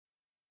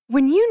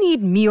When you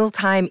need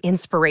mealtime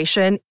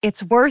inspiration,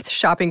 it's worth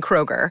shopping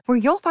Kroger, where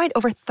you'll find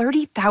over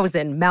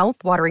 30,000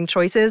 mouth-watering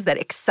choices that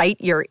excite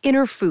your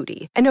inner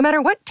foodie. And no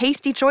matter what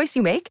tasty choice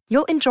you make,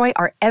 you'll enjoy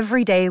our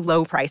everyday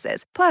low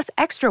prices, plus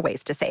extra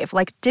ways to save,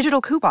 like digital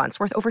coupons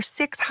worth over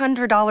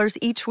 $600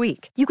 each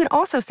week. You can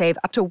also save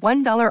up to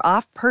 $1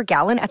 off per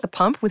gallon at the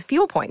pump with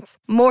fuel points.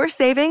 More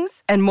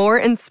savings and more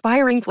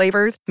inspiring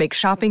flavors make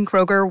shopping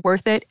Kroger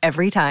worth it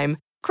every time.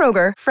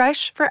 Kroger,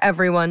 fresh for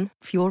everyone.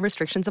 Fuel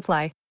restrictions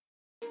apply.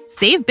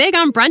 Save big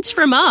on brunch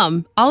for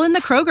mom, all in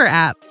the Kroger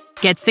app.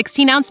 Get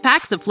 16-ounce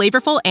packs of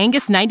flavorful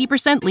Angus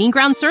 90% lean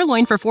ground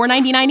sirloin for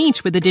 $4.99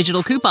 each with a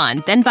digital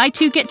coupon. Then buy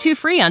 2, get 2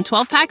 free on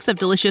 12 packs of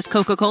delicious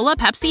Coca-Cola,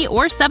 Pepsi,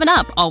 or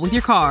 7-Up, all with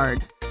your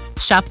card.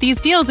 Shop these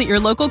deals at your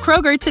local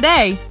Kroger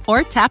today,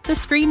 or tap the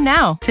screen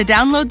now to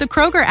download the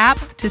Kroger app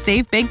to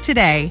save big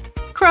today.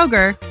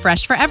 Kroger,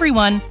 fresh for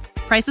everyone.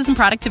 Prices and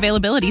product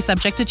availability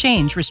subject to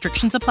change.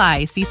 Restrictions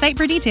apply. See site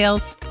for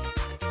details.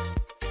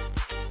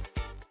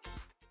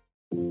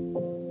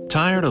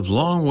 Tired of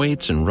long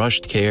waits and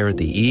rushed care at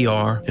the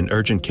ER and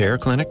urgent care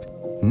clinic?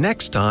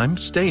 Next time,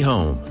 stay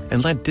home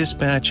and let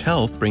Dispatch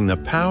Health bring the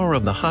power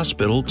of the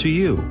hospital to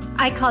you.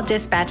 I call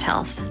Dispatch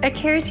Health. A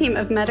care team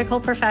of medical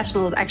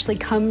professionals actually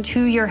come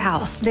to your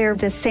house. They're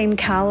the same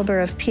caliber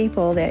of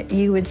people that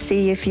you would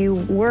see if you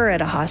were at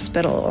a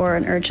hospital or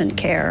an urgent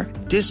care.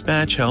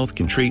 Dispatch Health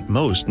can treat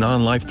most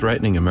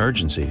non-life-threatening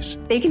emergencies.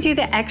 They can do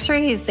the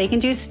x-rays, they can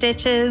do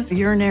stitches,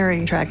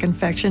 urinary tract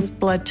infections,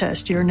 blood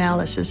test,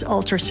 urinalysis,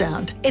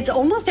 ultrasound. It's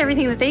almost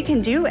everything that they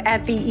can do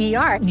at the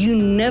ER. You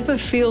never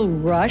feel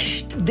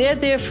rushed. They're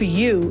there for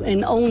you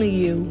and only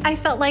you. I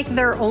felt like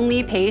their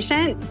only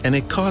patient. And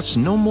it costs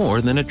no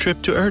more than a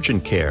trip to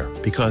urgent care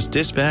because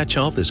Dispatch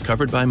Health is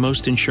covered by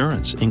most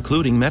insurance,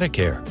 including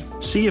Medicare.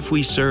 See if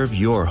we serve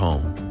your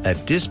home at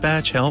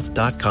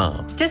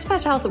dispatchhealth.com.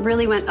 Dispatch Health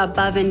really went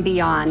above and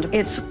beyond.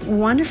 It's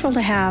wonderful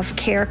to have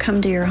care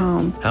come to your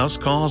home. House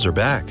calls are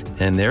back,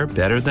 and they're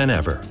better than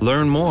ever.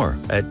 Learn more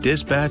at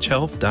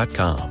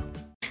dispatchhealth.com.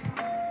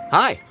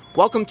 Hi,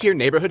 welcome to your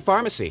neighborhood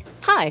pharmacy.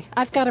 Hi,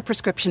 I've got a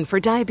prescription for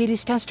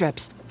diabetes test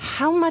strips.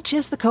 How much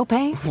is the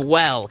copay?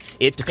 Well,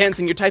 it depends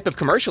on your type of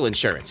commercial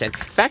insurance and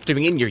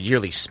factoring in your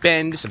yearly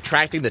spend,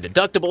 subtracting the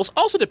deductibles,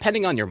 also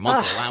depending on your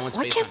monthly allowance.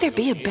 Why can't there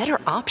be a better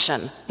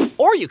option?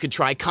 Or you could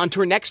try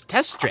Contour Next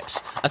test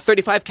strips. A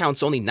 35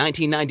 count's only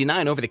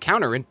 $19.99 over the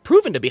counter and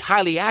proven to be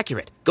highly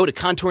accurate. Go to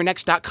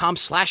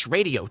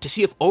contournext.com/radio to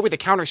see if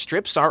over-the-counter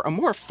strips are a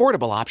more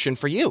affordable option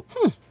for you.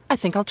 I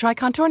think I'll try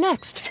Contour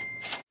Next.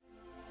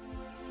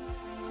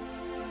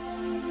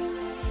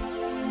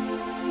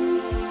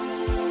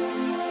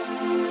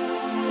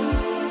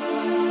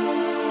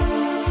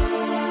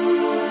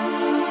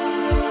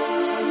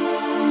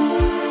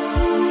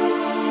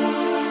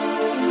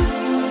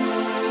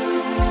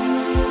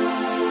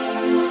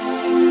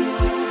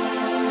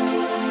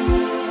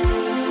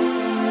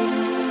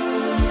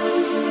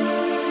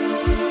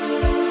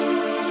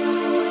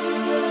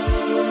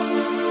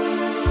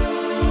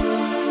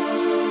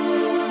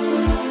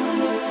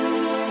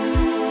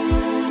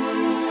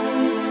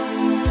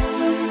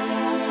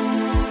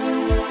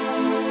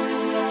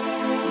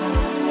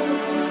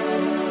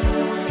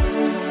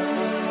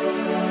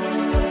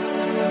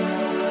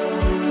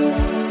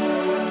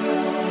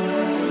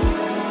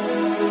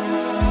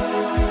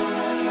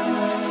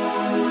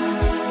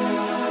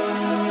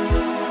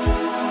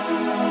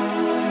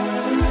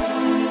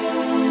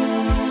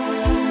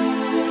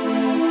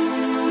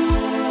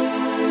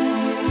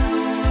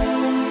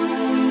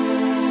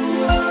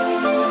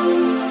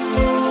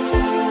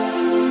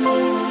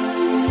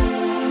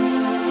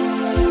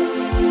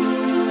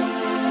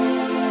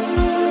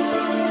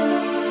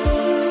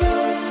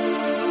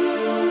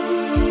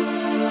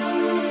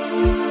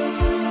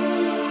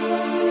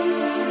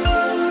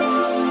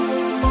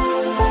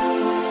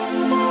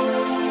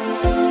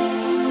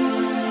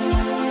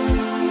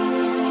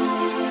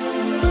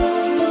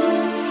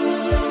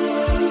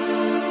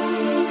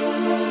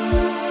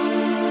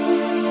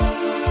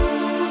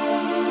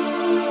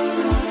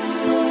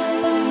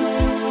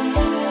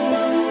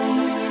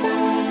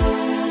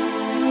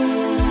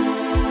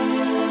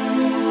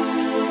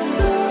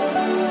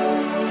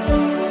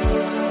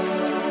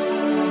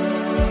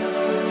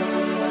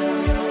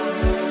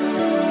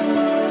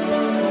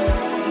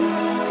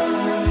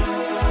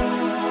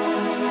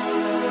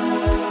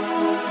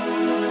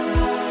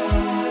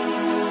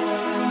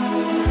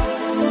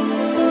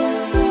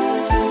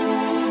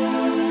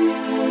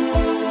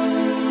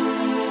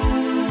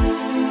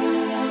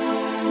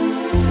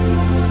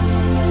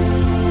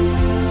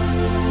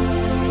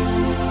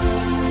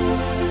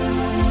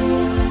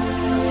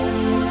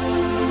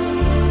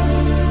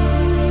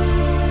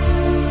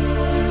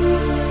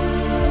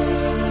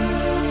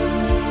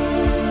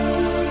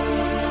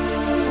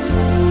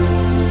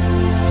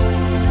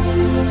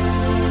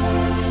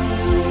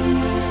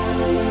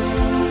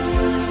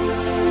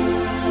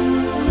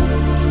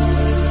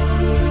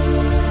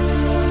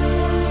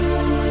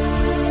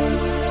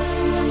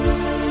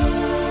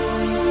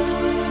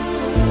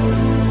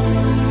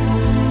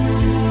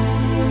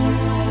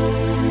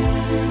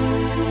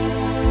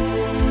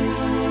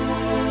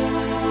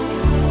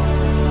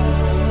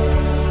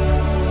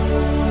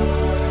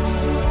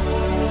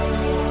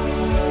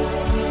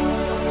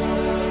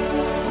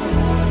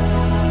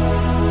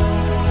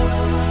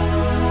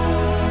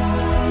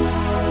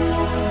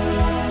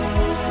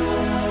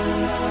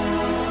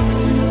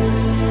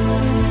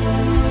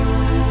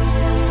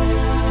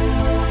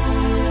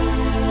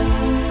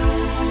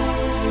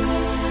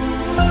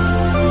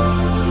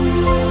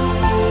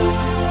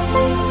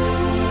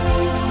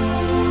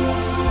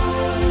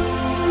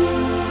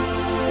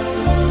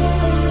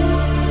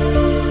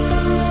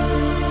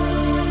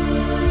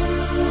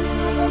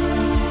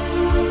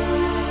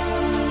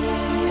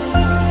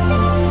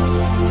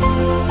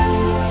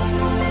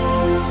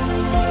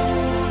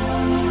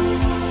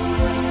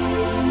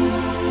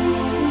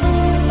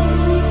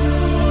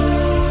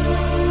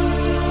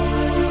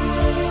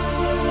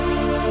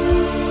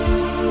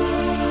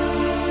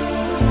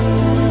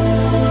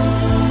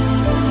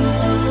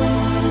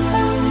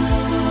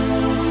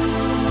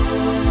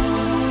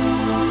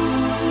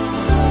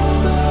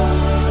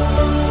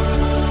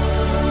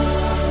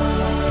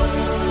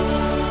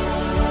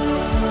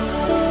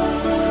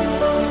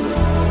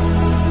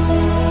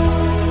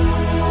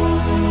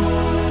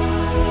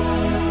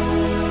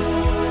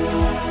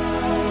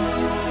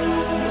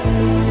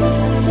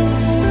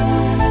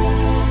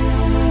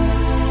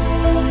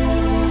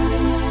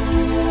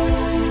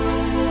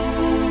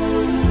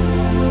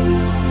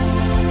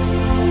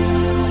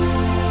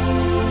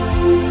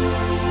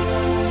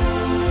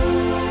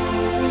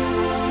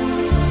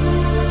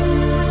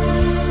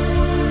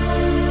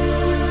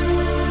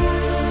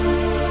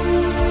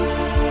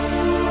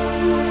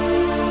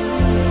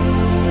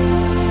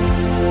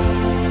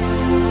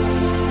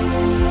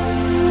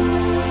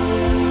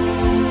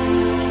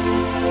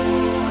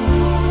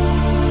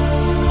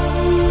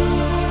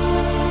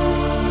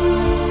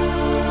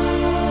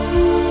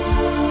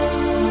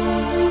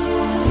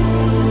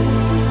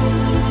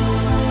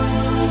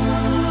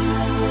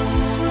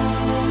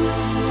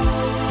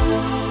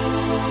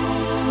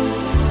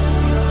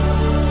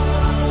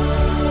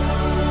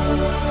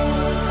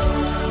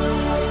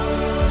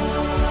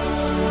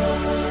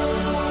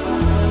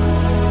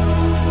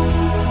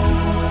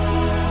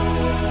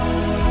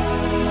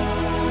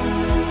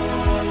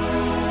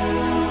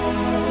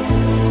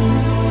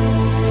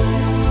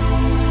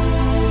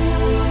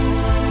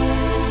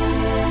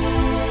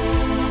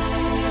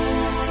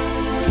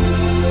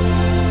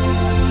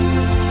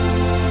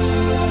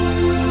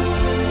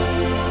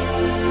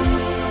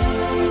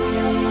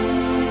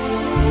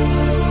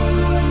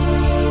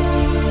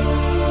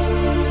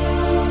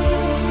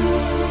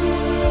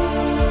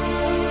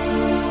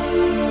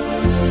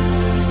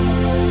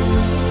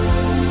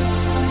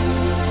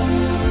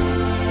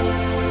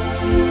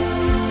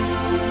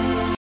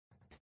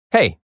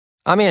 Hey,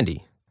 I'm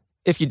Andy.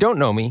 If you don't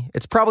know me,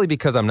 it's probably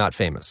because I'm not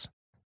famous.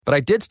 But I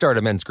did start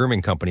a men's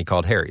grooming company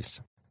called Harry's.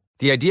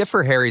 The idea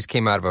for Harry's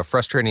came out of a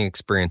frustrating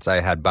experience I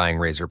had buying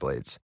razor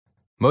blades.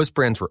 Most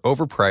brands were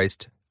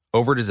overpriced,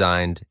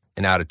 overdesigned,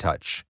 and out of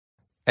touch.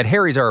 At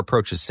Harry's, our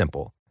approach is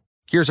simple.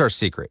 Here's our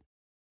secret.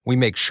 We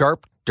make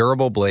sharp,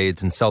 durable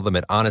blades and sell them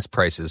at honest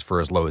prices for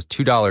as low as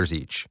 $2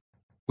 each.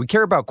 We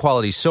care about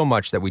quality so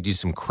much that we do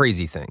some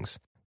crazy things,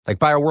 like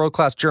buy a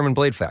world-class German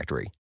blade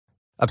factory.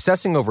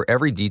 Obsessing over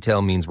every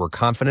detail means we're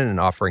confident in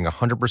offering a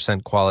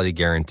 100% quality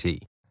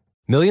guarantee.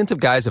 Millions of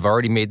guys have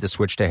already made the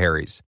switch to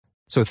Harry's,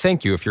 so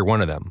thank you if you're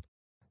one of them.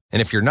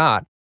 And if you're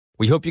not,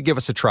 we hope you give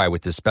us a try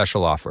with this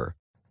special offer.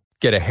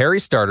 Get a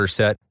Harry's starter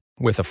set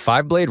with a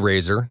 5-blade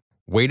razor,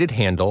 weighted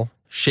handle,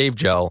 shave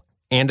gel,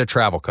 and a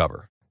travel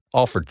cover,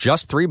 all for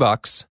just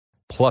 $3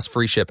 plus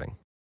free shipping.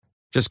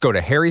 Just go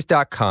to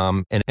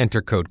harrys.com and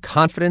enter code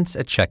CONFIDENCE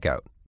at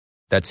checkout.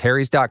 That's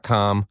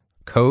harrys.com,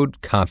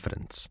 code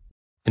CONFIDENCE.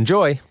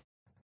 Enjoy!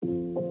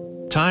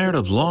 Tired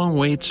of long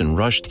waits and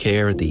rushed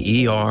care at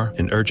the ER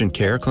and urgent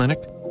care clinic?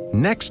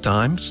 Next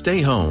time,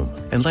 stay home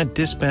and let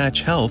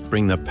Dispatch Health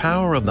bring the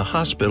power of the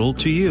hospital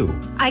to you.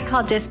 I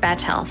call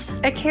Dispatch Health.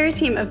 A care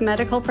team of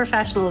medical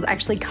professionals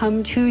actually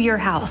come to your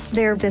house.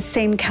 They're the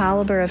same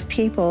caliber of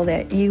people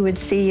that you would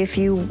see if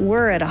you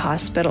were at a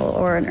hospital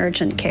or an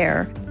urgent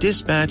care.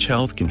 Dispatch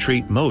Health can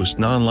treat most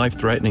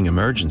non-life-threatening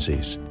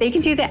emergencies. They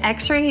can do the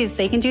x-rays,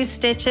 they can do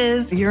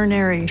stitches,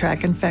 urinary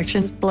tract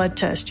infections, blood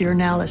test,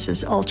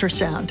 urinalysis,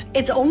 ultrasound.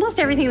 It's almost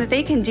everything that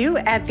they can do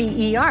at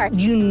the ER.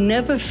 You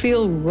never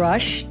feel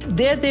rushed.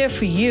 They're there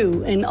for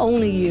you and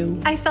only you.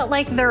 I felt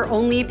like their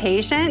only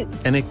patient.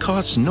 And it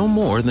costs no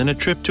more than a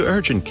trip to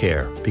urgent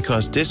care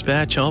because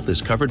Dispatch Health is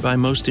covered by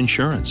most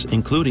insurance,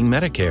 including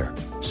Medicare.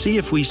 See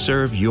if we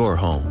serve your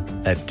home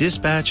at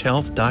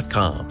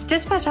dispatchhealth.com.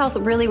 Dispatch Health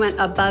really went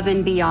above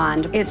and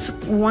beyond. It's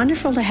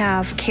wonderful to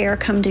have care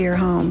come to your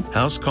home.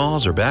 House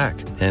calls are back,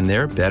 and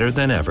they're better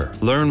than ever.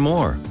 Learn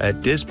more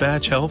at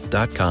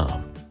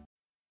dispatchhealth.com.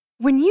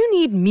 When you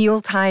need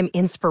mealtime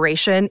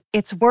inspiration,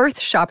 it's worth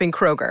shopping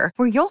Kroger,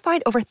 where you'll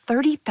find over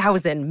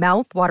 30,000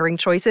 mouth-watering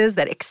choices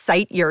that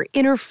excite your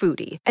inner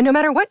foodie. And no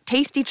matter what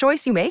tasty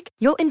choice you make,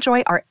 you'll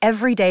enjoy our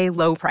everyday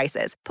low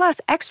prices, plus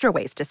extra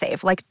ways to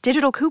save, like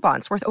digital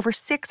coupons worth over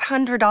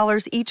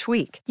 $600 each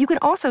week. You can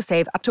also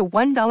save up to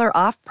 $1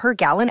 off per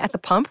gallon at the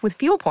pump with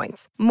fuel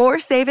points. More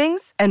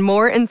savings and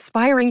more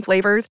inspiring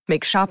flavors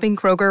make shopping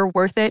Kroger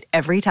worth it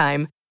every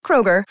time.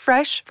 Kroger,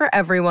 fresh for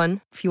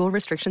everyone. Fuel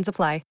restrictions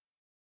apply.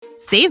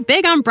 Save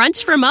big on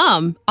brunch for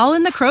mom, all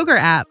in the Kroger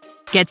app.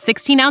 Get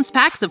 16-ounce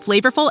packs of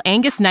flavorful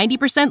Angus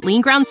 90%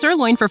 lean ground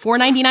sirloin for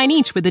 $4.99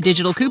 each with a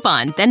digital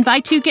coupon. Then buy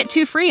 2, get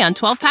 2 free on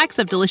 12 packs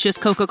of delicious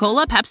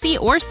Coca-Cola, Pepsi,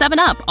 or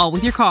 7-Up, all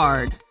with your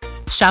card.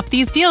 Shop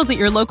these deals at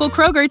your local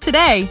Kroger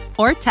today,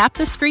 or tap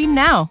the screen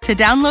now to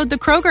download the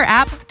Kroger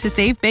app to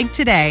save big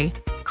today.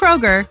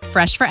 Kroger,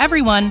 fresh for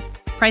everyone.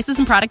 Prices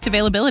and product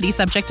availability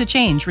subject to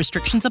change.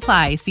 Restrictions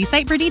apply. See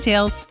site for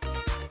details.